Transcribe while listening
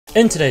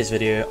In today's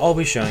video, I'll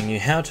be showing you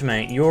how to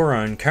make your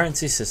own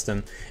currency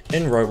system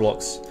in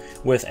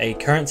Roblox with a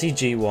currency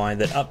GUI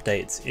that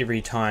updates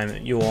every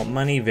time your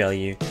money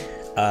value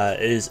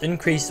is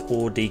increased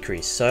or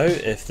decreased. So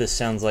if this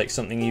sounds like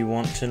something you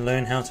want to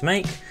learn how to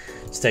make,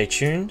 stay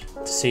tuned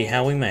to see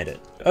how we made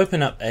it.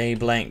 Open up a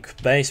blank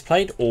base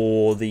plate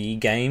or the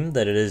game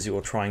that it is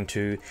you're trying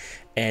to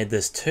add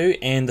this to,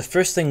 and the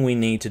first thing we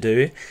need to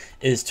do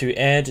is to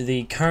add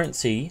the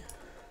currency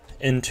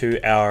into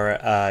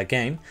our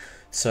game.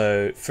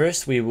 So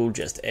first we will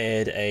just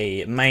add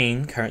a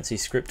main currency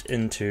script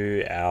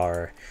into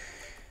our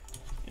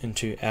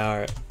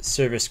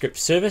server script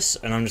service,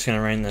 and I'm just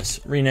going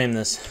to rename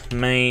this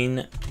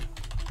main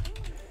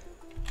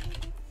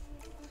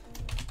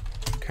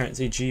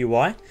currency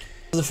GUI.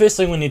 The first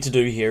thing we need to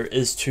do here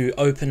is to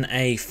open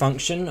a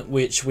function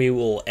which we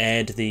will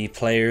add the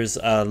players'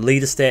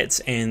 leader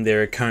stats and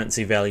their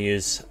currency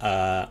values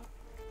to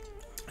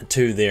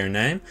their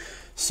name.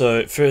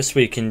 So first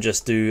we can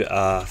just do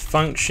a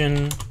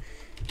function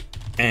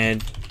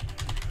add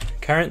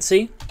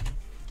currency,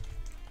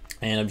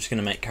 and I'm just going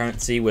to make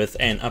currency with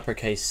an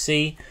uppercase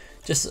C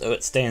just so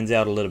it stands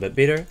out a little bit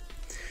better.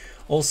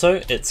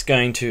 Also, it's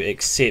going to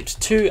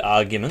accept two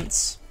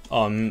arguments,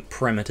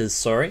 parameters,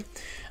 sorry.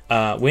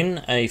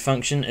 When a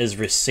function is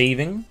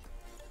receiving,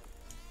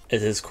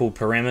 it is called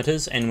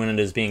parameters, and when it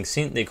is being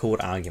sent, they're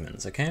called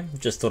arguments. Okay,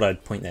 just thought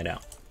I'd point that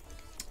out.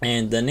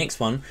 And the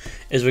next one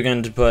is we're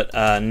going to put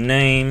a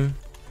name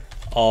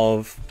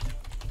of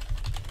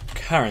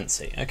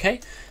currency.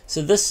 Okay,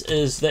 so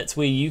that's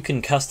where you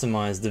can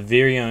customize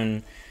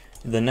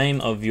the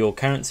name of your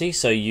currency,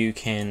 so you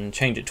can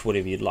change it to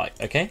whatever you'd like.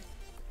 Okay,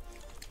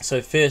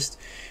 so first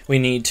we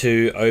need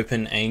to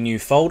open a new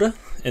folder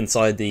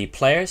inside the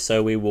player,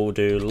 so we will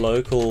do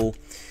local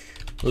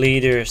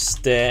leader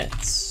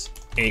stats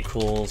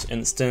equals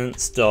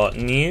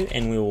instance.new,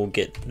 and we will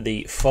get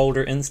the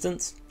folder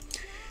instance.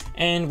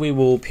 And we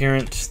will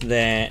parent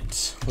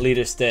that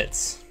leader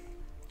stats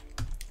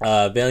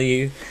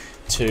value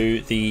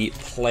to the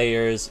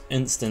player's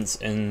instance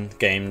in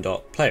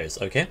game.players.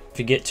 Okay,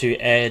 forget to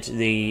add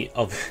the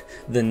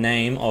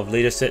name of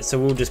leader stats, so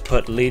we'll just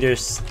put leader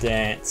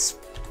stats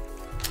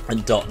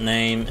dot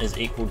name is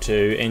equal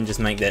to, and just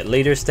make that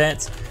leader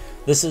stats.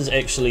 This is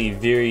actually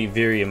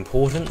very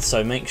important,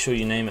 so make sure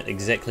you name it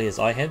exactly as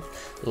I have,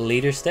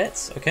 leader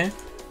stats. Okay,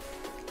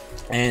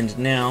 and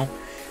now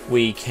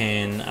we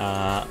can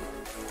add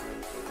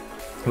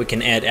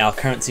our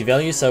currency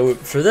value. So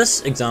for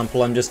this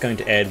example, I'm just going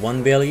to add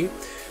one value.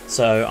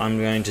 So I'm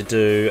going to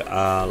do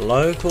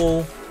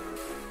local,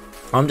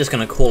 I'm just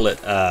going to call it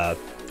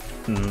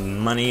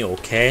money or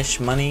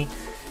cash money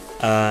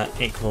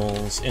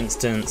equals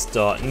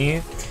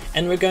instance.new,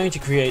 and we're going to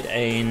create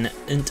an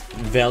int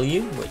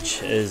value,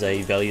 which is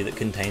a value that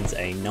contains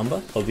a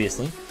number,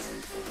 obviously,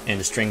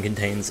 and a string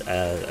contains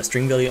a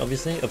string value,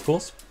 obviously, of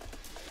course.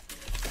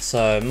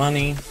 So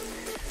money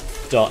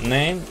dot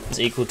name is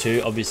equal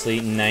to, obviously,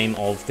 name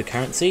of the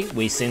currency.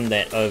 We send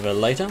that over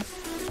later.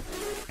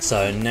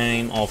 So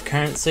name of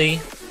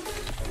currency,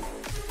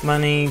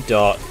 money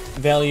dot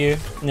value.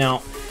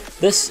 Now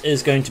this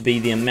is going to be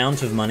the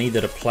amount of money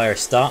that a player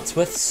starts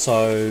with,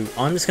 so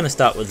I'm just going to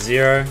start with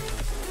 0.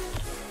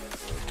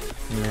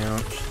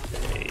 Amount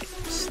they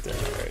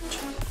start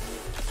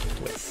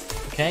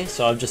with. Okay,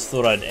 so I've just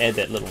thought I'd add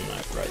that little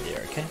note right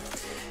there. Okay,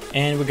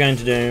 and we're going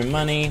to do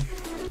money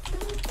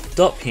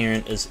dot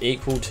parent is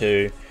equal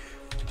to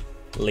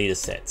leader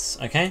stats.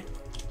 Okay,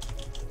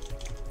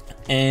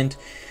 and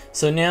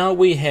so now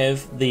we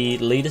have the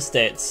leader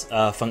stats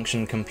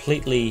function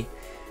completely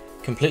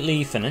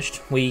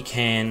finished. We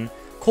can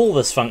call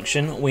this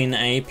function when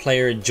a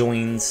player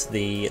joins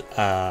the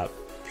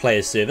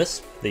player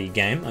service, the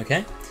game.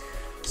 Okay,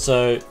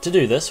 so to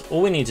do this,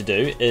 all we need to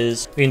do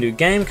is we can do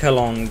game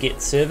colon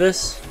get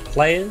service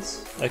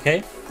players.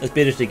 Okay, it's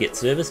better to get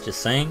service,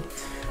 just saying.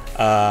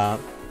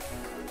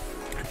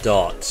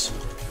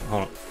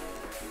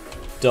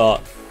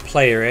 Dot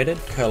player added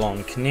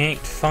colon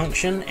connect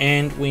function,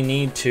 and we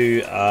need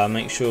to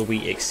make sure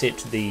we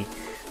accept the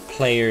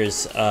player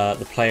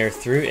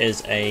through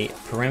as a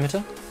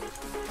parameter.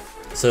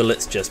 So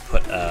let's just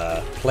put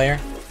player,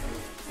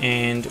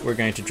 and we're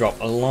going to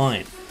drop a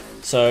line.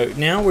 So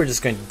now we're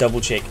just going to double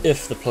check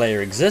if the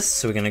player exists,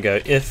 so we're going to go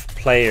if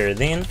player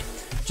then,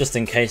 just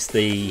in case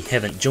they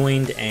haven't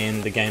joined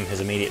and the game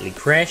has immediately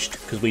crashed,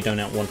 because we don't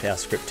want our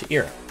script to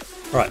error.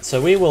 Right,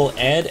 so we will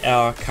add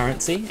our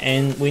currency,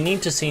 and we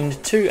need to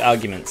send two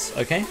arguments,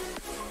 okay?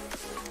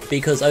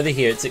 Because over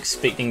here it's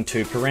expecting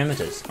two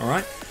parameters,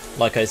 alright?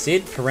 Like I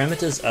said,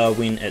 parameters are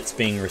when it's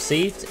being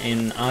received,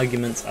 and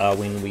arguments are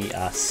when we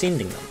are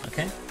sending them,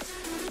 okay?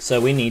 So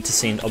we need to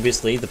send,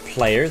 obviously, the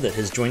player that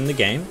has joined the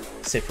game,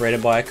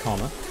 separated by a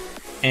comma,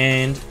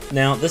 and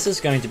now this is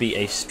going to be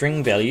a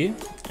string value,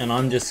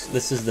 and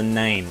this is the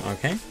name,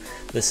 okay?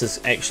 This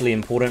is actually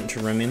important to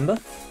remember.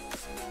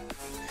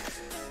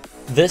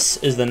 This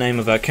is the name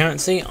of our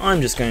currency.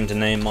 I'm just going to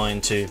name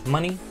mine to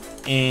money,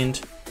 and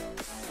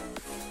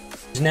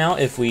Now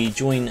if we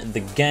join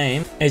the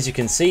game, as you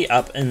can see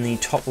up in the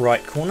top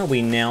right corner,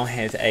 we now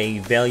have a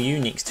value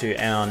next to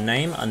our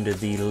name under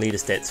the leader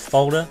stats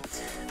folder.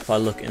 If I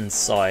look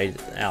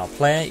inside our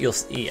player, you'll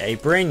see a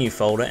brand new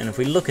folder, and if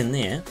we look in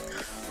there,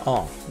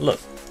 oh look,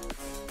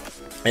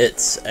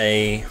 it's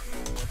the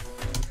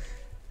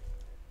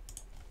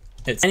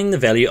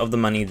value of the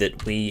money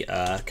that we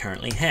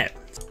currently have.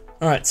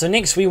 Alright, so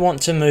next we want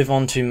to move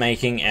on to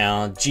making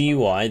our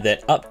GUI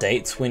that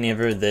updates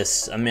whenever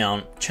this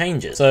amount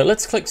changes. So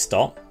let's click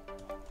stop.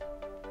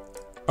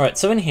 Alright,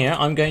 so in here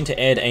I'm going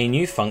to add a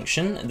new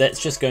function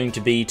that's just going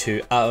to be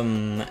to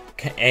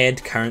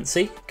add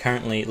currency,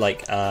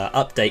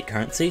 update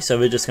currency. So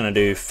we're just going to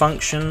do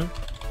function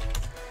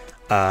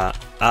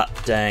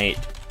update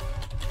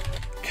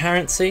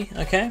currency,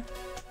 okay?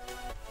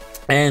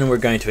 And we're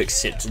going to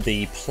accept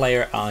the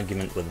player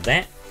argument with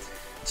that.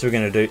 So we're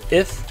going to do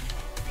if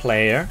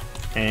player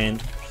and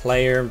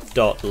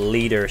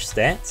player.leader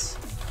stats.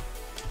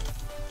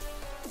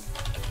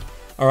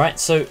 Alright,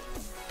 so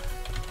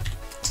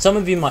some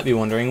of you might be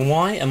wondering,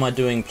 why am I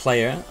doing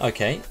player?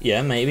 Okay,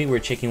 yeah, maybe we're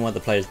checking why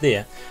the player's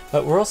there,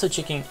 but we're also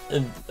checking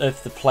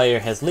if the player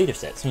has leader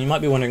stats. And you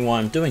might be wondering why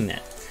I'm doing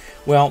that.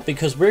 Well,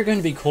 because we're going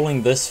to be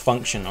calling this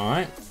function,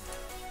 alright,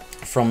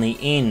 from the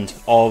end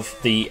of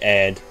the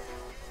add.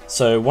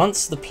 So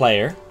once the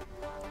player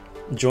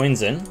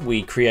joins in,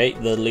 we create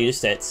the leader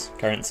stats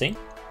currency.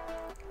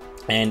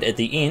 And at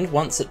the end,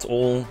 once it's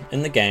all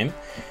in the game,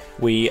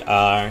 we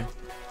are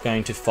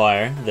going to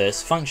fire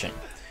this function.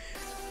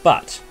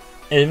 But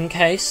in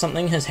case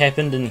something has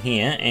happened in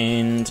here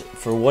and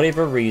for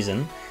whatever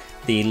reason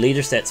the leader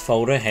stats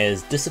folder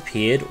has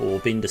disappeared or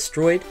been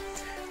destroyed,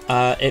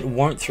 it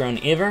won't throw an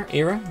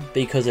error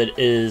because it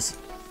is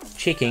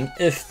checking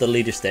if the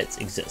leader stats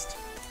exist.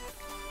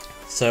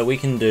 So we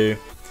can do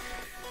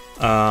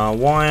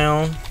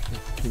while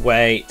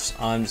wait,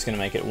 I'm just going to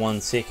make it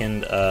 1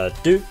 second,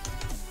 do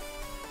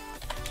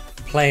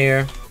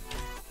player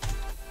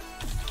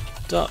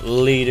dot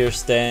leader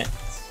stats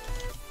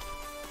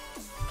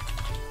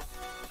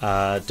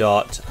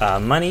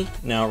dot money.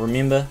 Now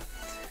remember,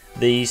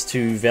 these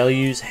two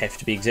values have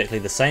to be exactly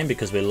the same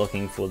because we're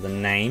looking for the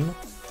name.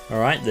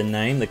 Alright, the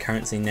name, the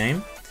currency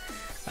name,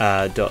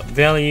 dot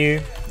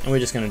value, and we're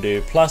just going to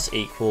do plus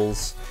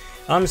equals.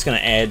 I'm just going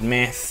to add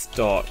math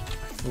dot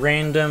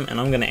random, and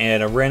I'm going to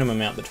add a random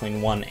amount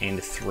between 1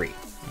 and 3.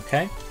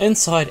 Okay.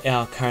 Inside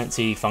our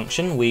currency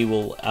function, we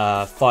will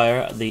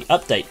fire the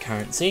update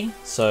currency.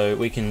 So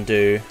we can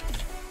do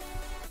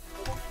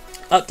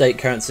update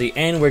currency,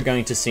 and we're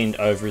going to send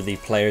over the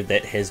player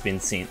that has been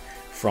sent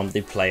from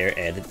the player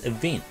added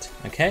event.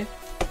 Okay.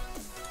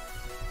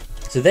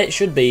 So that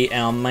should be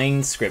our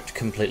main script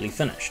completely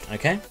finished.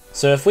 Okay.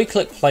 So if we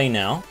click play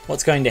now,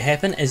 what's going to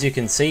happen, as you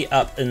can see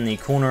up in the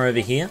corner over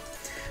here,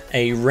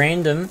 a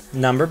random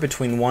number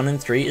between 1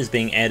 and 3 is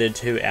being added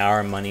to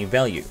our money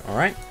value. All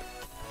right.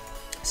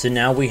 So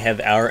now we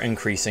have our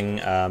increasing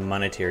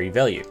monetary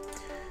value.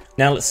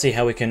 Now let's see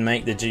how we can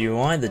make the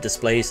GUI that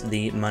displays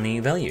the money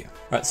value.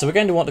 Right, so we're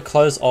going to want to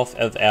close off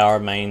of our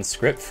main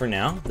script for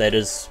now. That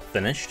is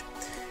finished.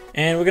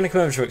 And we're going to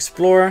come over to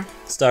Explorer,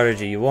 start a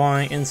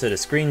GUI, insert a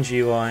screen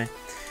GUI,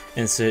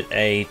 insert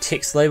a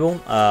text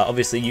label.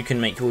 Obviously you can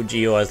make your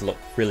GUIs look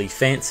really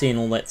fancy and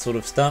all that sort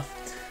of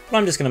stuff, but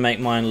I'm just going to make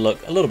mine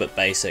look a little bit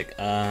basic,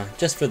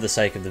 just for the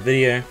sake of the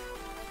video.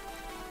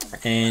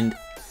 And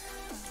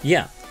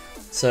yeah.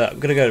 So I'm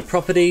going to go to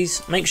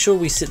properties, make sure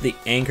we set the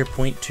anchor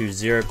point to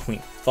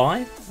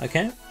 0.5,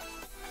 okay?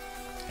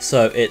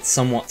 So it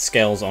somewhat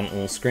scales on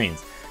all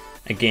screens.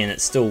 Again,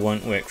 it still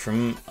won't work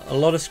from a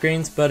lot of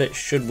screens, but it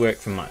should work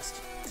for most.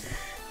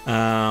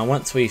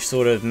 Once we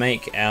sort of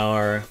make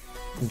our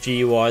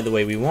GUI the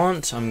way we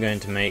want, I'm going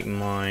to make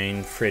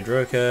mine Fred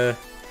Roker.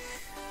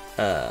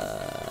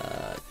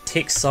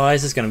 Text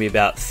size is going to be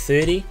about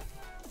 30.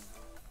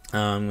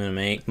 I'm going to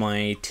make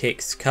my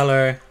text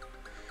color,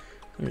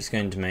 I'm just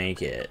going to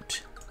make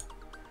it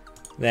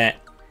that,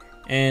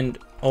 and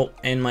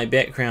my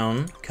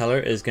background color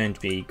is going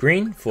to be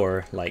green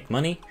for like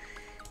money,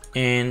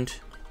 and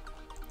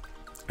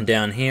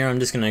down here I'm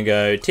just going to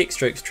go text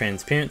strokes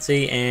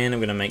transparency, and I'm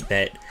going to make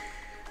that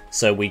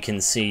so we can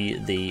see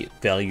the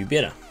value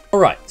better.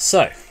 Alright,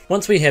 so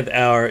once we have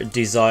our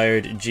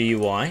desired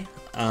GUI,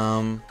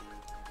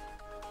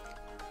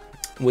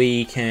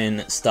 we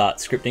can start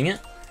scripting it.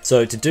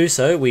 So to do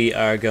so, we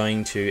are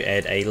going to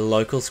add a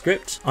local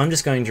script. I'm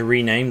just going to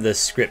rename this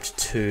script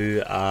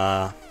to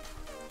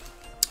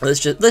let's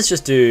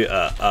just do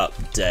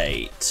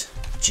update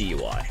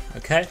GUI.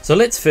 Okay. So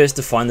let's first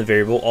define the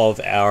variable of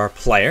our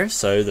player.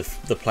 So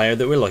the player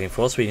that we're looking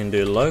for. So we can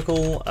do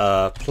local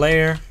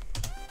player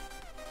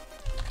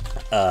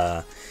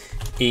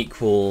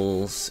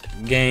equals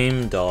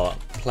game dot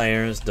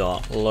players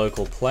dot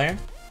local player,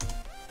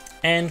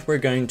 and we're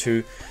going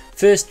to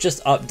first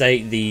just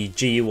update the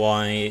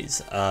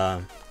GUIs.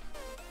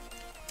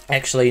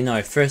 Actually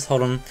no, first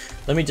hold on,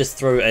 let me just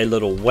throw a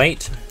little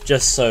wait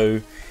just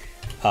so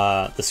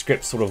the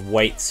script sort of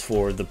waits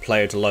for the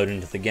player to load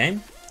into the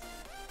game.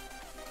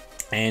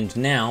 And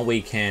now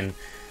we can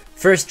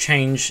first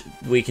change,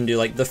 we can do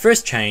like the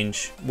first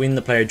change when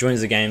the player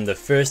joins the game, the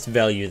first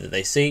value that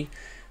they see.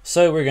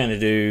 So we're going to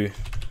do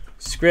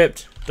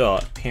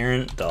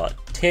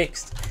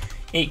script.parent.text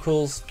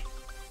equals.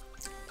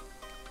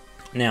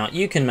 Now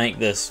you can make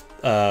this,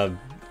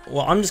 well,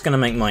 I'm just going to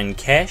make mine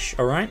cash,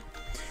 alright?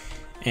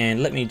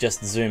 And let me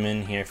just zoom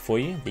in here for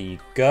you. There you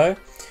go.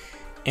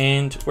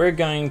 And we're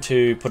going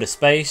to put a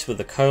space with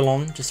a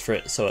colon just for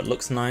it so it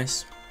looks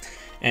nice.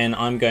 And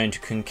I'm going to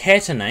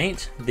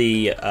concatenate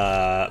the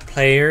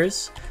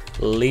players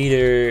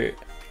leader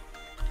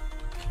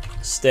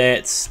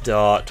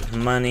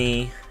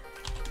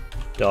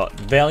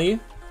stats.money.value.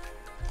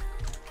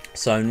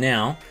 So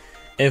now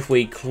if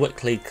we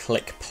quickly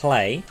click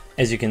play,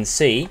 as you can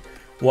see,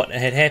 what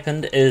had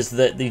happened is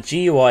that the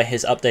GUI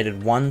has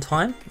updated one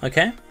time,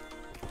 okay?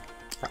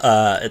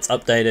 It's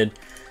updated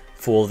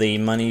for the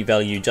money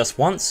value just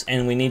once,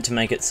 and we need to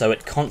make it so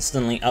it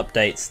constantly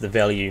updates the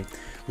value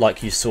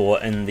like you saw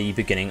in the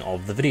beginning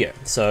of the video.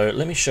 So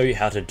let me show you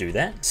how to do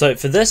that. So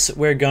for this,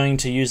 we're going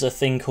to use a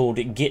thing called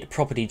get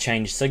property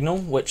change signal,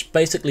 which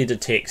basically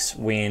detects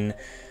when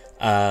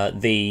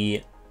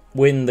the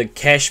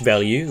cash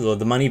value or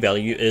the money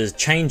value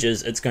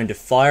changes. It's going to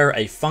fire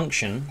a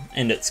function,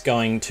 and it's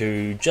going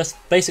to just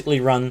basically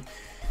run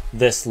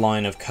this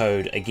line of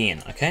code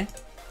again, okay?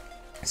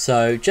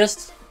 So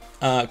just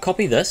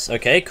copy this,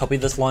 okay? Copy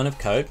this line of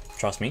code,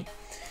 trust me.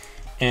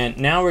 And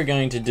now we're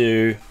going to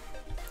do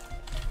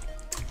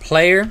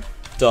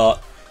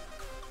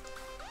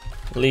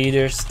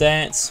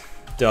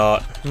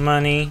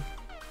player.leaderstats.money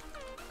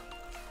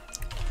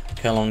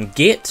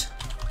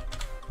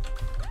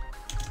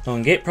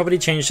get property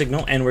change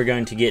signal, and we're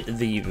going to get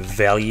the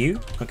value,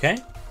 okay?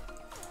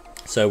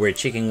 So we're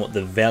checking what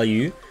the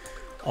value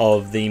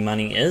of the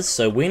money is.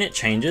 So when it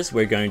changes,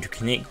 we're going to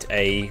connect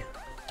a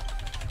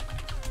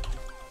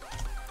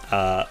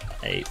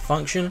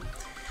function,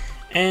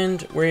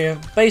 and we're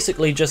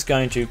basically just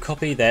going to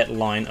copy that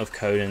line of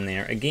code in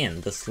there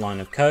again. This line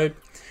of code,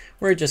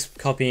 we're just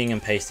copying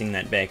and pasting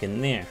that back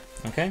in there,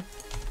 okay?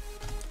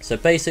 So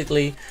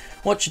basically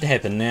what should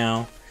happen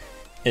now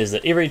is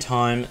that every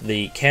time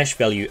the cash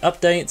value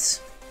updates,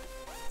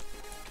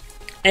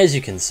 as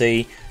you can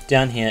see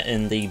down here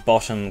in the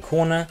bottom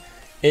corner,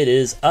 it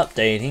is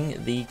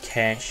updating the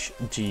cache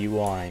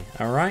GUI.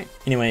 Alright,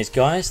 anyways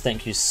guys,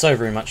 thank you so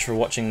very much for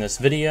watching this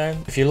video.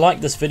 If you like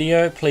this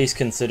video, please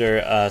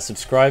consider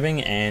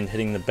subscribing and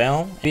hitting the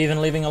bell,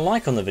 even leaving a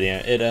like on the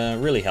video. It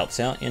really helps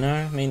out, you know,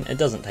 I mean, it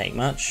doesn't take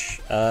much.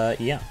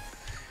 Yeah.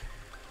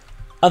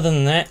 Other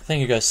than that,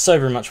 thank you guys so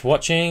very much for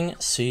watching.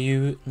 See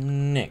you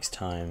next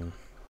time.